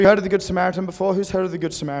You heard of the Good Samaritan before? Who's heard of the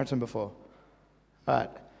Good Samaritan before? All right.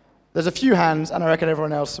 There's a few hands, and I reckon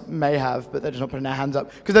everyone else may have, but they're just not putting their hands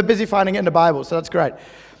up because they're busy finding it in the Bible, so that's great.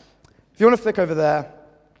 If you want to flick over there,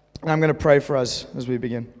 and I'm going to pray for us as we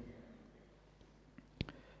begin.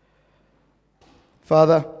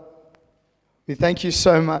 Father, we thank you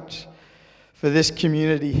so much for this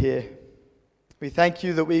community here. We thank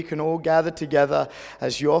you that we can all gather together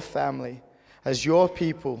as your family, as your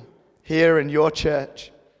people here in your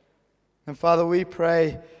church. And Father, we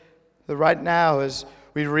pray that right now as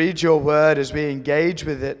we read your word, as we engage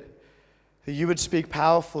with it, that you would speak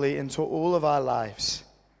powerfully into all of our lives.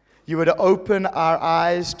 You would open our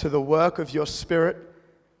eyes to the work of your Spirit,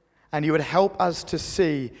 and you would help us to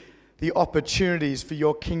see the opportunities for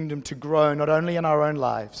your kingdom to grow, not only in our own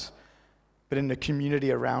lives, but in the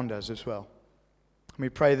community around us as well. And we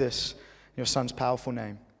pray this in your Son's powerful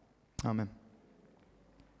name. Amen.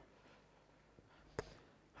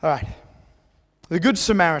 All right. The Good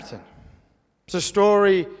Samaritan. It's a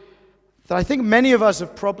story that I think many of us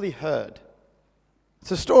have probably heard.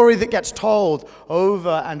 It's a story that gets told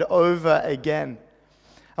over and over again.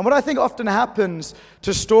 And what I think often happens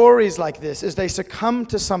to stories like this is they succumb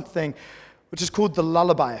to something which is called the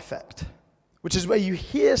lullaby effect, which is where you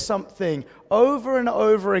hear something over and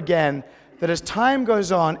over again that as time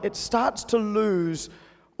goes on, it starts to lose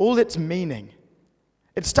all its meaning.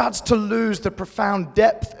 It starts to lose the profound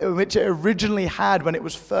depth which it originally had when it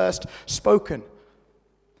was first spoken.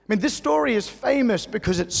 I mean, this story is famous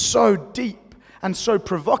because it's so deep and so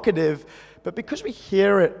provocative, but because we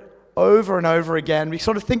hear it over and over again, we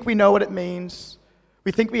sort of think we know what it means,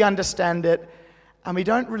 we think we understand it, and we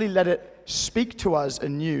don't really let it speak to us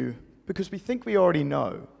anew because we think we already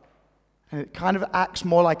know. And it kind of acts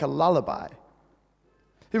more like a lullaby.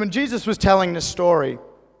 See, when Jesus was telling this story,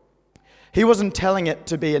 he wasn't telling it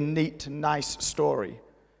to be a neat, nice story.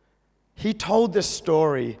 He told this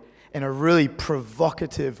story in a really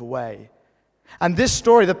provocative way. And this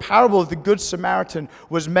story, the parable of the Good Samaritan,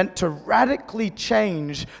 was meant to radically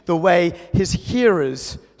change the way his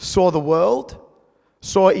hearers saw the world,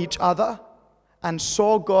 saw each other, and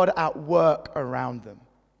saw God at work around them.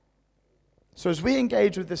 So as we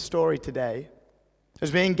engage with this story today,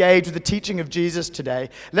 as we engage with the teaching of Jesus today,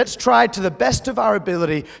 let's try to the best of our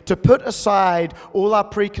ability to put aside all our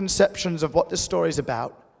preconceptions of what this story is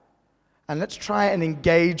about, and let's try and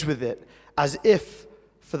engage with it as if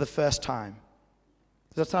for the first time.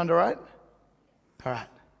 Does that sound all right? All right.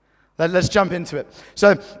 Let's jump into it.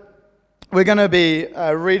 So we're going to be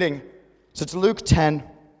reading, so it's Luke 10,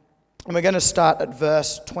 and we're going to start at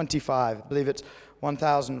verse 25. I believe it's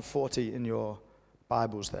 1040 in your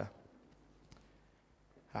Bibles there.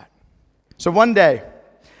 So one day,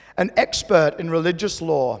 an expert in religious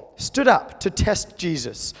law stood up to test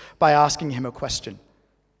Jesus by asking him a question.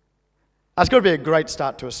 That's got to be a great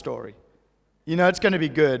start to a story. You know it's going to be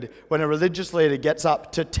good when a religious leader gets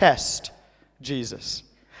up to test Jesus.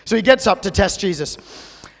 So he gets up to test Jesus,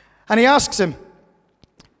 and he asks him,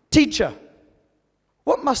 "Teacher,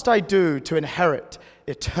 what must I do to inherit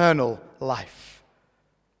eternal life?"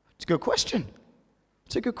 It's a good question.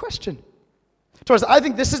 It's a good question. Taurus, I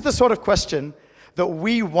think this is the sort of question that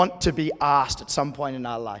we want to be asked at some point in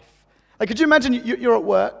our life. Like, could you imagine you're at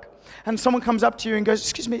work and someone comes up to you and goes,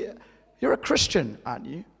 "Excuse me, you're a Christian, aren't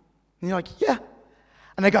you?" And you're like, "Yeah."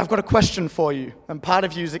 And they go, "I've got a question for you." And part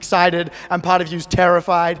of you's excited and part of you's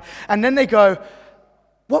terrified. And then they go,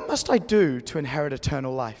 "What must I do to inherit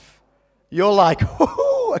eternal life?" You're like,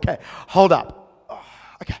 "Okay, hold up. Oh,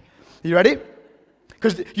 okay, you ready?"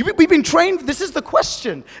 Because we've been trained, this is the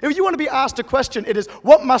question. If you want to be asked a question, it is,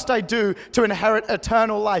 what must I do to inherit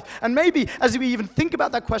eternal life? And maybe as we even think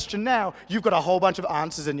about that question now, you've got a whole bunch of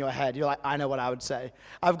answers in your head. You're like, I know what I would say.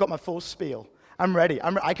 I've got my full spiel. I'm ready.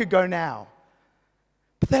 I could go now.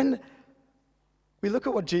 But then we look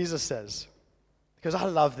at what Jesus says. Because I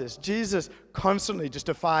love this. Jesus constantly just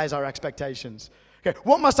defies our expectations. Okay,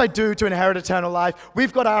 what must I do to inherit eternal life?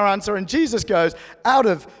 We've got our answer, and Jesus goes out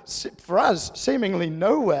of, for us, seemingly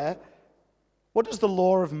nowhere. What does the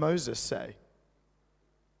law of Moses say?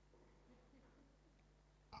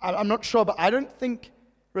 I'm not sure, but I don't think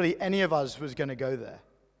really any of us was going to go there.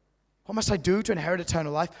 What must I do to inherit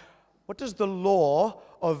eternal life? What does the law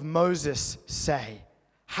of Moses say?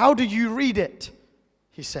 How do you read it?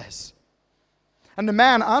 He says. And the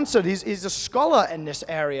man answered, he's a scholar in this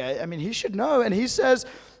area. I mean, he should know. And he says,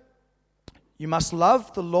 "You must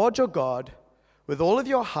love the Lord your God with all of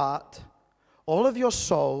your heart, all of your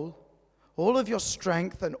soul, all of your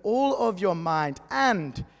strength, and all of your mind,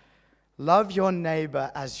 and love your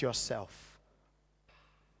neighbor as yourself."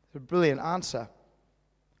 It's a brilliant answer.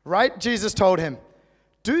 Right? Jesus told him,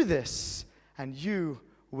 Do this, and you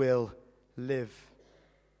will live.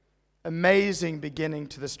 Amazing beginning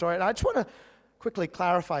to the story. And I just want to quickly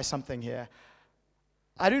clarify something here.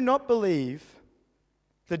 I do not believe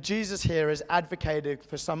that Jesus here is advocating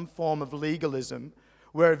for some form of legalism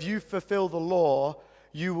where if you fulfill the law,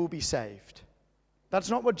 you will be saved. That's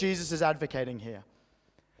not what Jesus is advocating here.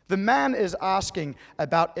 The man is asking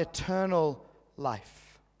about eternal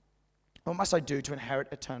life. What must I do to inherit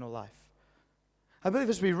eternal life? I believe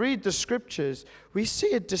as we read the scriptures, we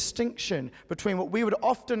see a distinction between what we would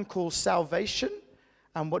often call salvation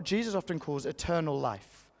and what Jesus often calls eternal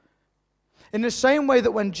life. In the same way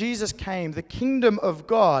that when Jesus came, the kingdom of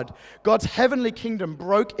God, God's heavenly kingdom,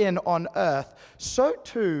 broke in on earth, so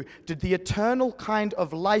too did the eternal kind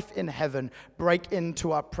of life in heaven break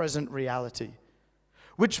into our present reality.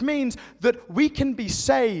 Which means that we can be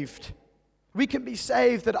saved. We can be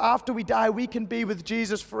saved, that after we die, we can be with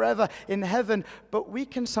Jesus forever in heaven. But we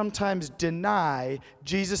can sometimes deny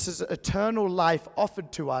Jesus' eternal life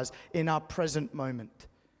offered to us in our present moment.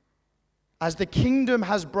 As the kingdom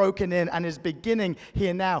has broken in and is beginning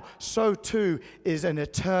here now, so too is an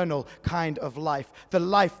eternal kind of life, the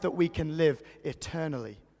life that we can live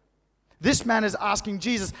eternally. This man is asking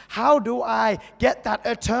Jesus, how do I get that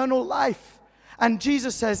eternal life? And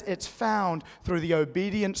Jesus says it's found through the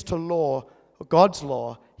obedience to law, God's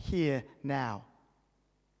law, here now.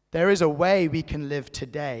 There is a way we can live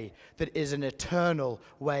today that is an eternal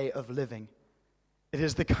way of living. It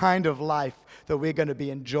is the kind of life that we're going to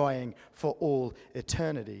be enjoying for all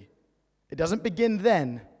eternity. It doesn't begin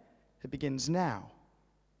then, it begins now.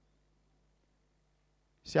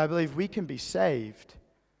 See, I believe we can be saved,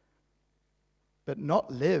 but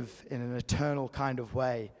not live in an eternal kind of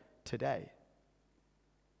way today.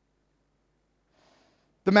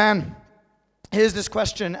 The man hears this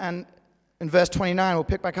question, and in verse 29, we'll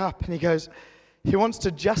pick back up, and he goes, he wants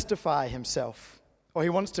to justify himself, or he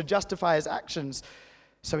wants to justify his actions.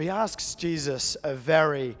 So he asks Jesus a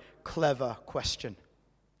very clever question.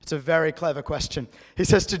 It's a very clever question. He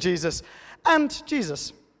says to Jesus, and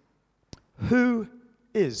Jesus, who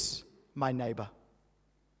is my neighbor?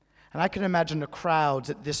 And I can imagine the crowds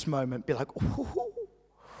at this moment be like, oh,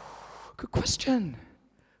 good question.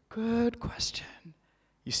 Good question.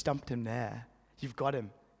 You stumped him there. You've got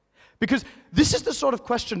him. Because this is the sort of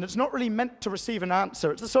question that's not really meant to receive an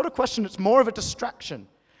answer. It's the sort of question that's more of a distraction.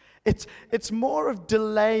 It's more of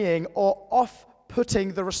delaying or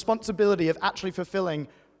off-putting the responsibility of actually fulfilling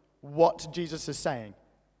what Jesus is saying.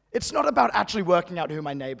 It's not about actually working out who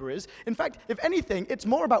my neighbor is. In fact, if anything, it's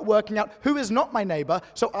more about working out who is not my neighbor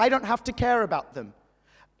so I don't have to care about them.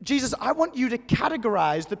 Jesus, I want you to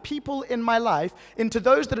categorize the people in my life into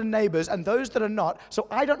those that are neighbors and those that are not, so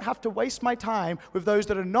I don't have to waste my time with those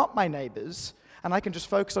that are not my neighbors, and I can just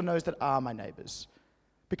focus on those that are my neighbors.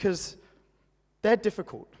 Because they're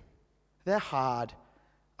difficult. They're hard.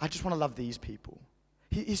 I just want to love these people.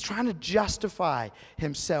 He's trying to justify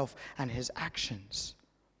himself and his actions.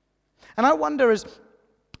 And I wonder, as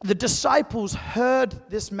the disciples heard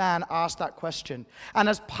this man ask that question, and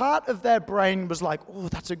as part of their brain was like, oh,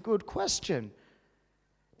 that's a good question,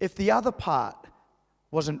 if the other part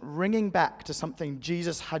wasn't ringing back to something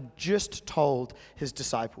Jesus had just told his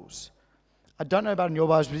disciples. I don't know about in your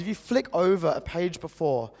Bibles, but if you flick over a page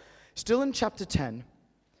before, still in chapter 10,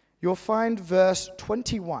 you'll find verse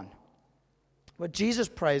 21, where Jesus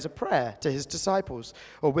prays a prayer to his disciples,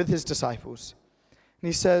 or with his disciples. And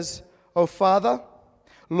he says, "O Father,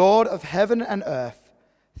 Lord of heaven and earth,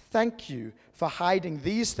 thank you for hiding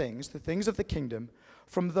these things, the things of the kingdom,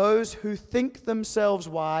 from those who think themselves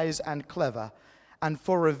wise and clever, and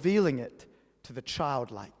for revealing it to the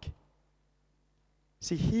childlike."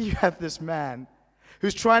 See, here you have this man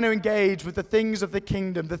who's trying to engage with the things of the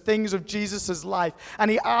kingdom, the things of Jesus' life, and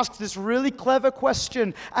he asks this really clever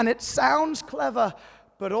question, and it sounds clever,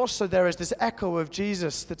 but also there is this echo of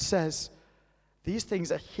Jesus that says, these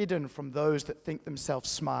things are hidden from those that think themselves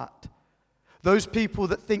smart. Those people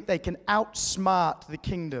that think they can outsmart the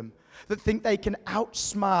kingdom, that think they can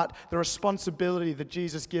outsmart the responsibility that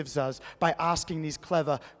Jesus gives us by asking these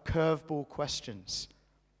clever curveball questions.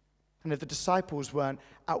 And if the disciples weren't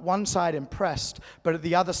at one side impressed, but at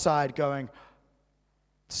the other side going,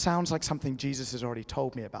 sounds like something Jesus has already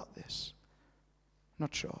told me about this.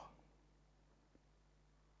 Not sure.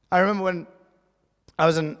 I remember when I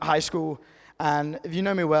was in high school, and if you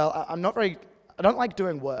know me well, I don't like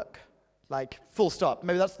doing work, like full stop.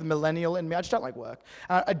 Maybe that's the millennial in me. I just don't like work.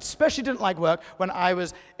 I especially didn't like work when I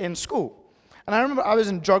was in school. And I remember I was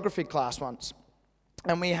in geography class once,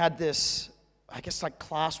 and we had this, I guess, like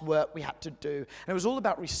class work we had to do, and it was all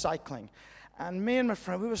about recycling. And me and my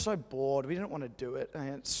friend, we were so bored. We didn't want to do it. I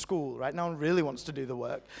mean, it's school, right? No one really wants to do the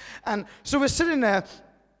work. And so we're sitting there,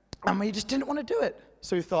 and we just didn't want to do it.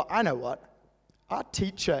 So we thought, I know what? Our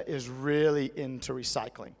teacher is really into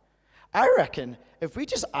recycling. I reckon if we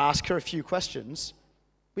just ask her a few questions,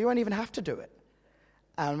 we won't even have to do it.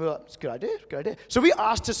 And we were like, it's a good idea, good idea. So we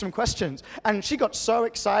asked her some questions, and she got so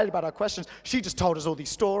excited about our questions. She just told us all these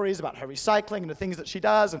stories about her recycling and the things that she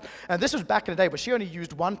does. And this was back in the day where she only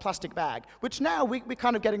used one plastic bag, which now we're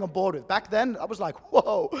kind of getting on board with. Back then, I was like,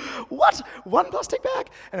 whoa, what? One plastic bag?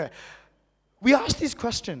 Anyway, we asked these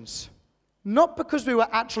questions, not because we were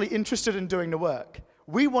actually interested in doing the work.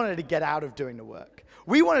 We wanted to get out of doing the work.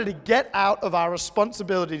 We wanted to get out of our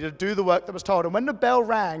responsibility to do the work that was told. And when the bell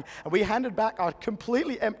rang and we handed back our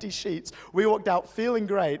completely empty sheets, we walked out feeling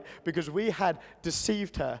great because we had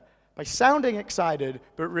deceived her by sounding excited,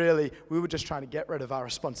 but really we were just trying to get rid of our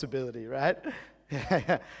responsibility, right?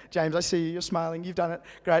 James, I see you. You're smiling. You've done it.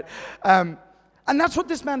 Great. And that's what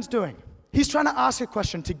this man's doing. He's trying to ask a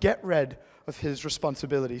question to get rid of his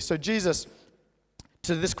responsibility. So Jesus,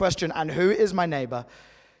 to this question, and who is my neighbor?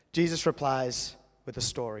 Jesus replies with a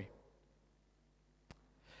story.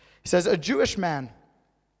 He says, a Jewish man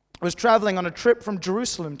was traveling on a trip from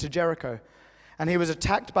Jerusalem to Jericho, and he was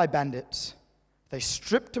attacked by bandits. They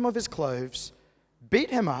stripped him of his clothes,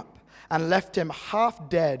 beat him up, and left him half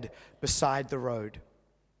dead beside the road.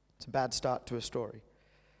 It's a bad start to a story.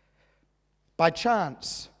 By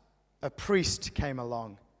chance, a priest came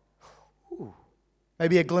along. Ooh,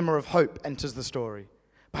 maybe a glimmer of hope enters the story.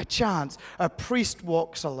 By chance, a priest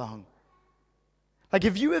walks along. Like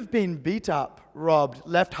if you have been beat up, robbed,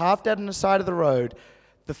 left half dead on the side of the road,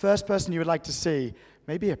 the first person you would like to see,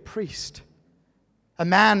 maybe a priest, a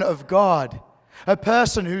man of God, a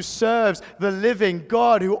person who serves the living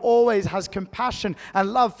God, who always has compassion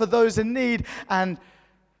and love for those in need. And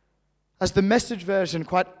as the Message version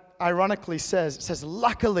quite ironically says, it says,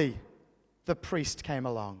 luckily the priest came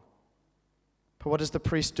along. But what does the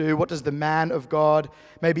priest do? What does the man of God,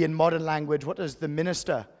 maybe in modern language, what does the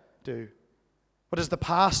minister do? What does the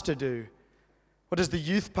pastor do? What does the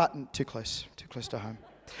youth partner, too close to home.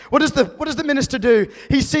 What does the minister do?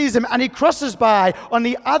 He sees him and he crosses by on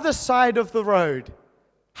the other side of the road.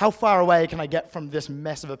 How far away can I get from this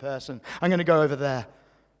mess of a person? I'm going to go over there.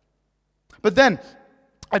 But then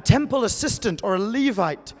a temple assistant or a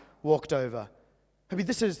Levite walked over. Maybe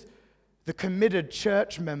this is the committed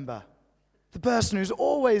church member, the person who's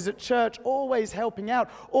always at church, always helping out,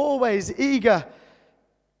 always eager.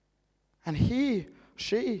 And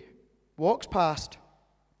she walks past.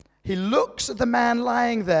 He looks at the man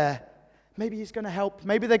lying there. Maybe he's going to help.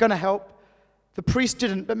 Maybe they're going to help. The priest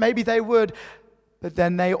didn't, but maybe they would. But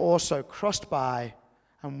then they also crossed by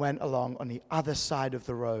and went along on the other side of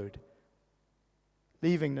the road,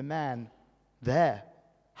 leaving the man there,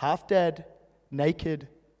 half dead, naked,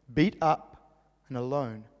 beat up, and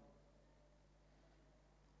alone.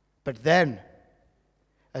 But then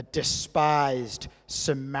a despised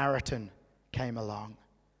Samaritan came along.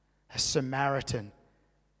 A Samaritan.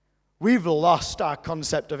 We've lost our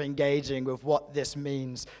concept of engaging with what this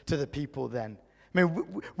means to the people then. I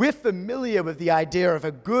mean, we're familiar with the idea of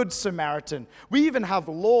a good Samaritan. We even have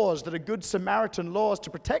laws that are good Samaritan laws to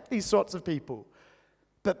protect these sorts of people.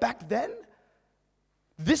 But back then,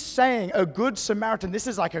 this saying, a good Samaritan, this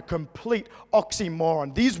is like a complete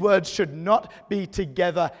oxymoron. These words should not be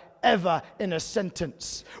together ever in a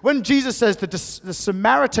sentence. When Jesus says that the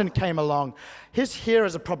Samaritan came along, his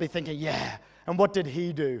hearers are probably thinking, yeah, and what did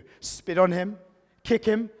he do? Spit on him? Kick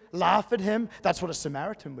him? Laugh at him? That's what a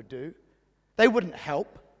Samaritan would do. They wouldn't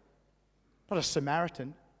help. Not a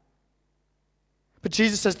Samaritan. But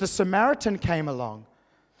Jesus says the Samaritan came along,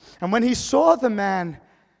 and when he saw the man,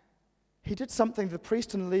 he did something the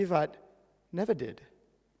priest and the Levite never did.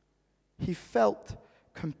 He felt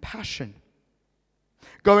compassion.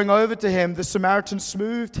 Going over to him, the Samaritan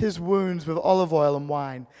smoothed his wounds with olive oil and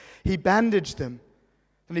wine. He bandaged them.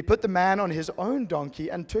 Then he put the man on his own donkey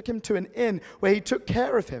and took him to an inn where he took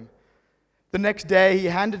care of him. The next day, he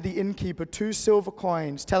handed the innkeeper 2 silver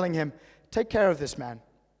coins, telling him, take care of this man.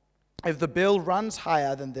 If the bill runs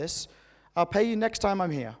higher than this, I'll pay you next time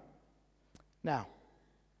I'm here. Now,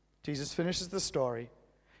 Jesus finishes the story.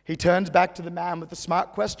 He turns back to the man with the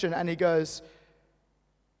smart question and he goes,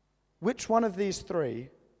 which one of these 3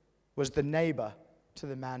 was the neighbor to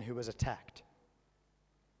the man who was attacked?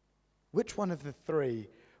 Which one of the 3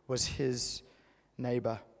 was his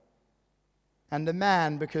neighbor? And the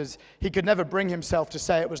man, because he could never bring himself to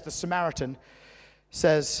say it was the Samaritan,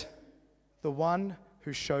 says, the one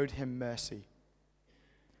who showed him mercy.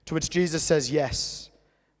 To which Jesus says, yes,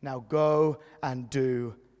 now go and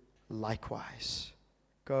do likewise.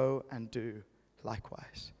 Go and do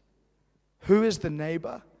likewise. Who is the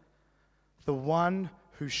neighbor? The one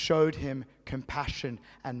who showed him compassion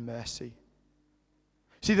and mercy.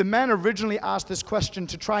 See, the man originally asked this question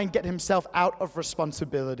to try and get himself out of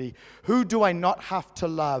responsibility. Who do I not have to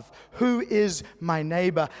love? Who is my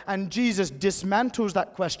neighbor? And Jesus dismantles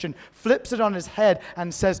that question, flips it on his head,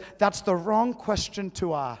 and says, that's the wrong question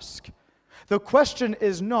to ask. The question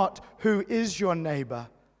is not, who is your neighbor?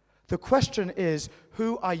 The question is,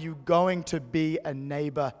 who are you going to be a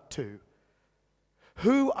neighbor to?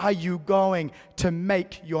 Who are you going to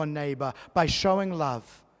make your neighbor by showing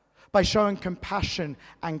love, by showing compassion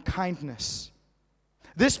and kindness?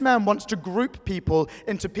 This man wants to group people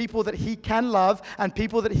into people that he can love and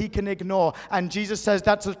people that he can ignore. And Jesus says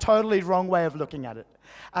that's a totally wrong way of looking at it.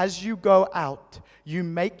 As you go out, you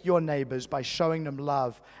make your neighbors by showing them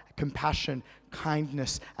love, compassion,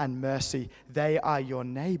 kindness, and mercy. They are your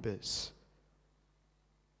neighbors.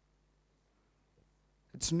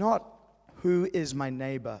 It's not who is my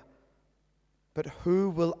neighbor, but who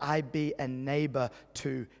will I be a neighbor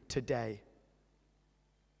to today?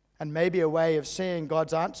 And maybe a way of seeing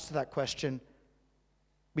God's answer to that question,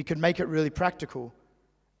 we could make it really practical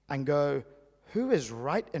and go, who is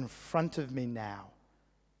right in front of me now?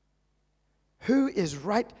 Who is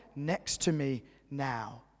right next to me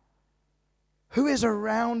now? Who is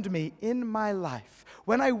around me in my life?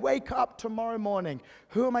 When I wake up tomorrow morning,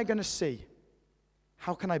 who am I going to see?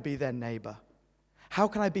 How can I be their neighbor? How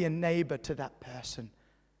can I be a neighbor to that person?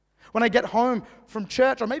 When I get home from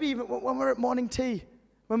church, or maybe even when we're at morning tea,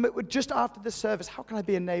 when we're just after the service, how can I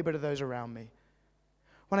be a neighbor to those around me?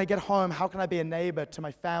 When I get home, how can I be a neighbor to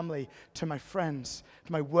my family, to my friends,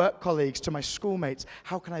 to my work colleagues, to my schoolmates?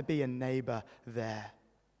 How can I be a neighbor there?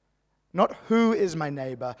 Not who is my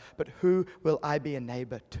neighbor, but who will I be a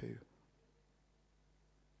neighbor to?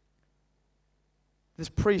 This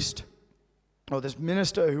priest, or this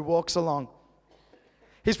minister who walks along,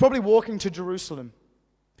 he's probably walking to Jerusalem.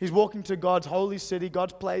 He's walking to God's holy city,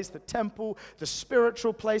 God's place, the temple, the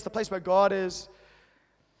spiritual place, the place where God is.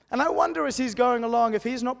 And I wonder as he's going along if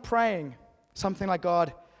he's not praying something like,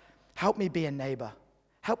 God, help me be a neighbor.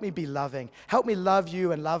 Help me be loving. Help me love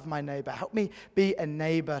you and love my neighbor. Help me be a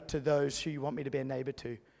neighbor to those who you want me to be a neighbor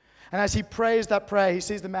to. And as he prays that prayer, he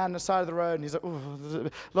sees the man on the side of the road and he's like, oh,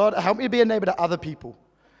 Lord, help me be a neighbor to other people.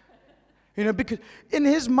 You know, because in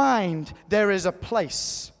his mind, there is a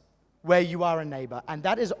place where you are a neighbor, and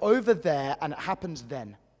that is over there, and it happens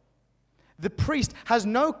then. The priest has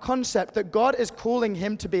no concept that God is calling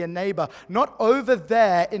him to be a neighbor, not over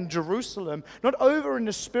there in Jerusalem, not over in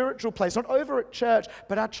the spiritual place, not over at church,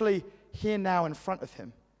 but actually here now in front of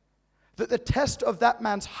him. That the test of that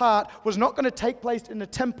man's heart was not going to take place in the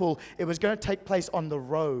temple, it was going to take place on the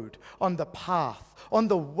road, on the path, on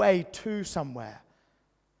the way to somewhere.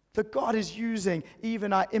 That God is using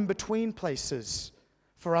even our in-between places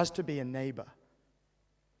for us to be a neighbor.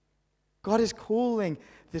 God is calling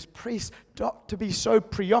this priest not to be so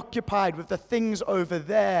preoccupied with the things over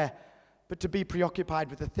there, but to be preoccupied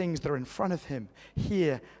with the things that are in front of him,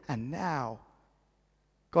 here and now.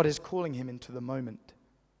 God is calling him into the moment.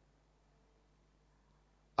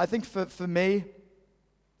 I think for me,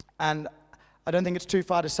 and I don't think it's too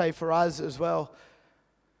far to say for us as well,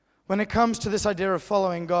 when it comes to this idea of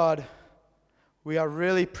following God, we are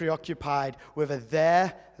really preoccupied with a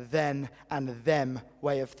there, then, and them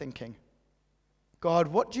way of thinking. God,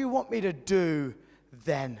 what do you want me to do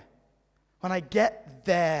then? When I get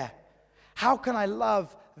there, how can I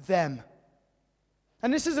love them?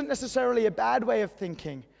 And this isn't necessarily a bad way of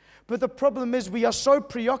thinking, but the problem is we are so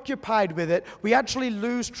preoccupied with it, we actually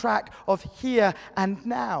lose track of here and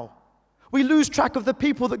now. We lose track of the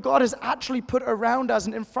people that God has actually put around us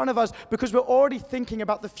and in front of us because we're already thinking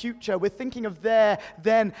about the future. We're thinking of there,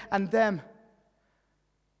 then, and them.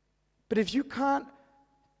 But if you can't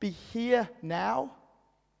be here now,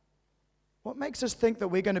 what makes us think that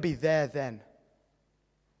we're going to be there then?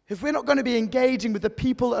 If we're not going to be engaging with the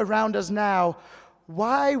people around us now,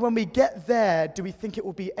 why, when we get there, do we think it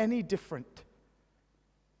will be any different?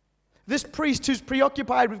 This priest who's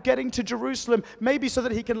preoccupied with getting to Jerusalem, maybe so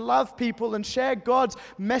that he can love people and share God's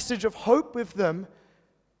message of hope with them,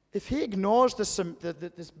 if he ignores this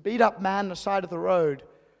beat-up man on the side of the road,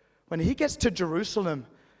 when he gets to Jerusalem,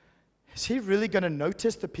 is he really going to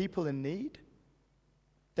notice the people in need?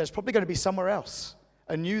 There's probably going to be somewhere else,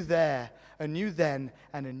 a new there, a new then,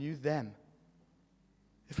 and a new them.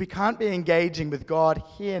 If we can't be engaging with God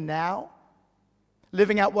here now,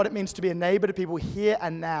 living out what it means to be a neighbor to people here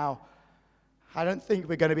and now, I don't think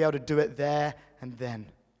we're going to be able to do it there and then.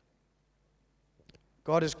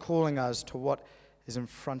 God is calling us to what is in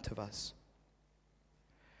front of us.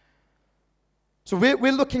 So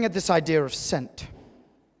we're looking at this idea of sent.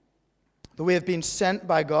 That we have been sent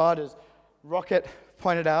by God, as Rocket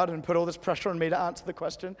pointed out and put all this pressure on me to answer the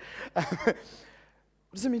question. What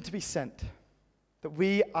does it mean to be sent? That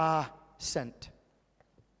we are sent.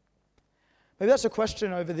 Maybe that's a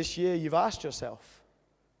question over this year you've asked yourself.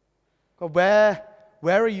 God, where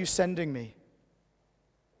are you sending me?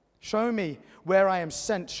 Show me where I am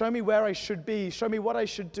sent. Show me where I should be. Show me what I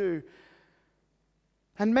should do.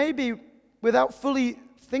 And maybe, without fully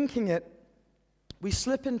thinking it, we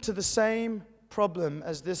slip into the same problem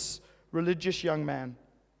as this religious young man.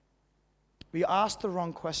 We ask the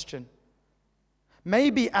wrong question.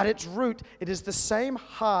 Maybe at its root, it is the same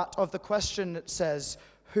heart of the question that says,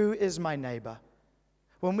 who is my neighbor?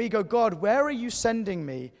 When we go, God, where are you sending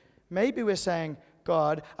me? Maybe we're saying,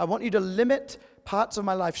 God, I want you to limit parts of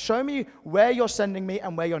my life. Show me where you're sending me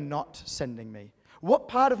and where you're not sending me. What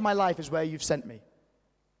part of my life is where you've sent me?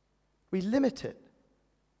 We limit it.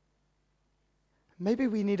 Maybe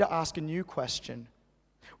we need to ask a new question,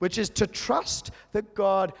 which is to trust that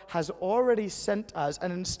God has already sent us.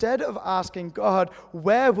 And instead of asking, God,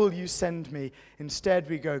 where will you send me? Instead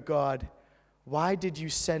we go, God, why did you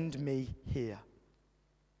send me here?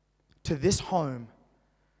 To this home,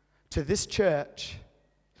 to this church,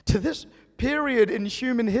 to this period in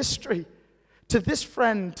human history, to this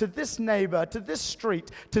friend, to this neighbor, to this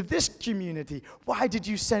street, to this community. Why did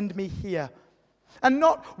you send me here? And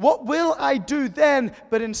not, what will I do then?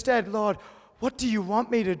 But instead, Lord, what do you want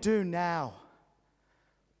me to do now?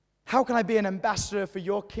 How can I be an ambassador for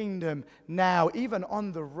your kingdom now, even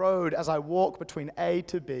on the road as I walk between A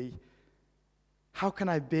to B? How can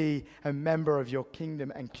I be a member of your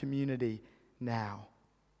kingdom and community now?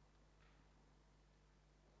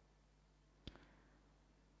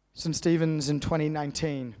 St. Stephen's in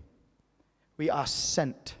 2019, we are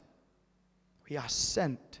sent. We are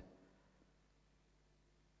sent.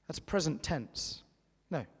 That's present tense.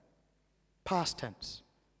 No, past tense.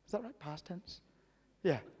 Is that right? Past tense?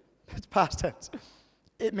 Yeah, it's past tense.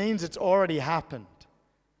 It means it's already happened.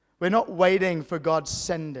 We're not waiting for God's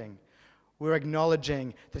sending. We're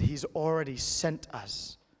acknowledging that he's already sent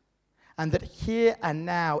us. And that here and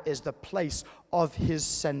now is the place of his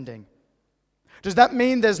sending. Does that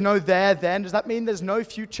mean there's no there then? Does that mean there's no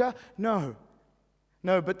future? No.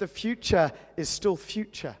 No, but the future is still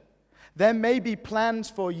future. There may be plans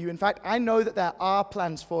for you. In fact, I know that there are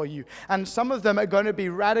plans for you. And some of them are going to be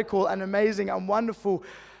radical and amazing and wonderful.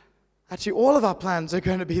 Actually, all of our plans are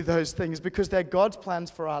going to be those things because they're God's plans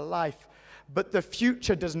for our life. But the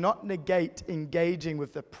future does not negate engaging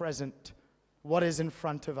with the present, what is in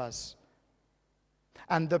front of us.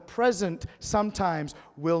 And the present sometimes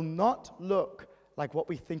will not look like what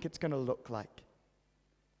we think it's going to look like.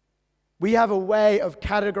 We have a way of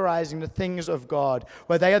categorizing the things of God,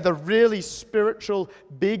 where they are the really spiritual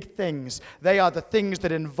big things. They are the things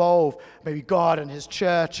that involve maybe God and his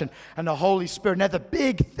church and the Holy Spirit. And they're the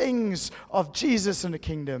big things of Jesus and the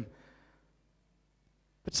kingdom.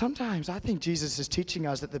 But sometimes I think Jesus is teaching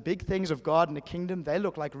us that the big things of God and the kingdom, they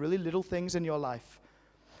look like really little things in your life.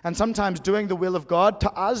 And sometimes doing the will of God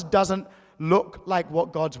to us doesn't look like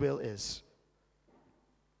what God's will is.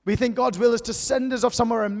 We think God's will is to send us off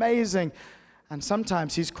somewhere amazing. And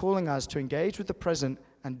sometimes he's calling us to engage with the present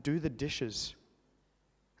and do the dishes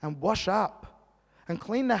and wash up and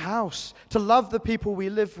clean the house, to love the people we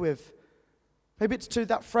live with. Maybe it's to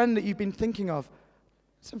that friend that you've been thinking of.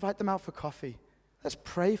 Let's invite them out for coffee. Let's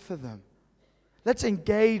pray for them. Let's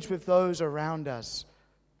engage with those around us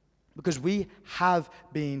because we have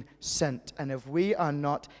been sent. And if we are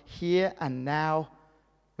not here and now,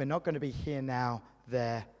 we're not going to be here now,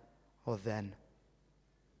 there, or then.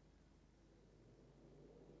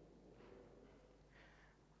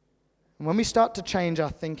 And when we start to change our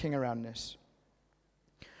thinking around this,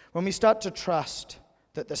 when we start to trust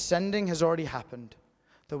that the sending has already happened,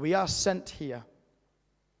 that we are sent here,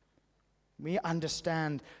 we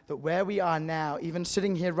understand that where we are now, even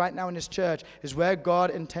sitting here right now in this church, is where God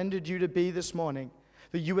intended you to be this morning,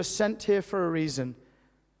 that you were sent here for a reason.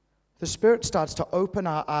 The Spirit starts to open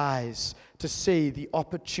our eyes to see the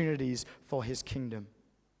opportunities for his kingdom.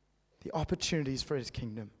 The opportunities for his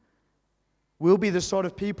kingdom. We'll be the sort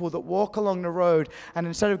of people that walk along the road and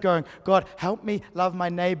instead of going, God, help me love my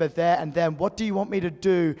neighbor there and then, what do you want me to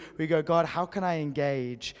do? We go, God, how can I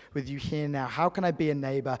engage with you here now? How can I be a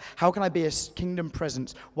neighbor? How can I be a kingdom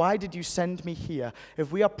presence? Why did you send me here?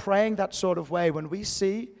 If we are praying that sort of way, when we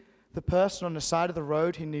see the person on the side of the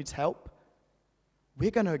road who needs help,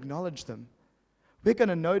 we're going to acknowledge them. We're going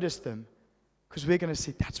to notice them because we're going to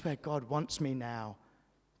see that's where God wants me now.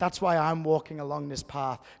 That's why I'm walking along this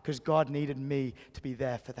path, because God needed me to be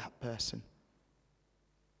there for that person.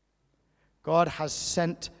 God has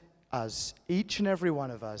sent us, each and every one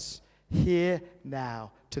of us, here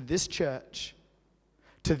now, to this church,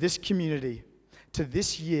 to this community, to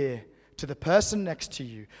this year, to the person next to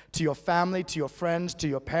you, to your family, to your friends, to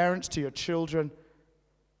your parents, to your children.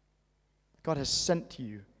 God has sent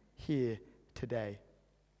you here today.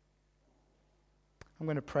 I'm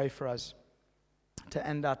going to pray for us to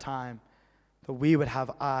end our time, that we would have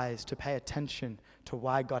eyes to pay attention to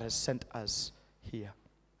why God has sent us here.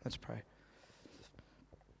 Let's pray.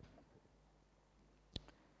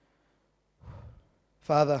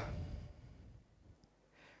 Father,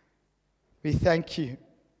 we thank you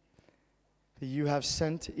that you have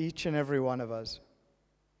sent each and every one of us.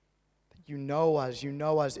 That you know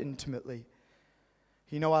us intimately.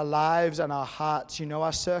 You know our lives and our hearts. You know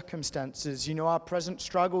our circumstances. You know our present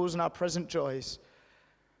struggles and our present joys.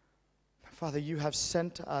 Father, you have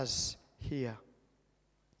sent us here.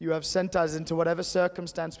 You have sent us into whatever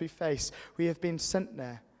circumstance we face. We have been sent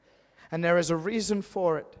there. And there is a reason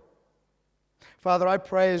for it. Father, I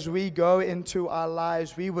pray as we go into our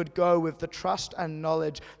lives, we would go with the trust and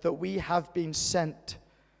knowledge that we have been sent.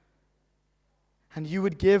 And you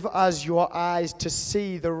would give us your eyes to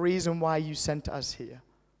see the reason why you sent us here.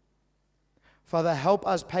 Father, help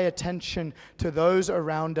us pay attention to those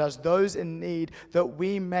around us, those in need, that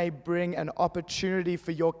we may bring an opportunity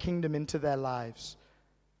for your kingdom into their lives.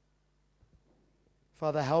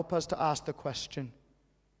 Father, help us to ask the question,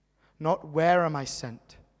 not where am I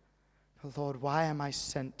sent? Lord, why am I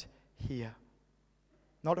sent here?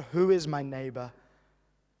 Not who is my neighbor,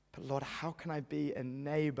 but Lord, how can I be a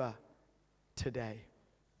neighbor today?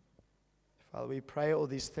 Father, we pray all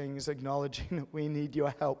these things, acknowledging that we need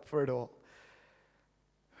your help for it all.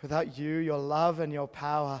 Without you, your love and your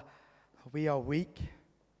power, we are weak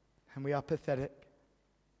and we are pathetic.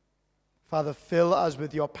 Father, fill us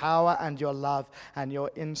with your power and your love and your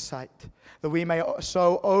insight, that we may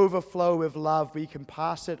so overflow with love, we can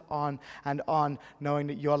pass it on, knowing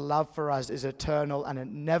that your love for us is eternal and it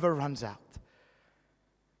never runs out.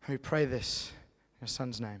 And we pray this in your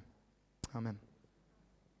Son's name. Amen.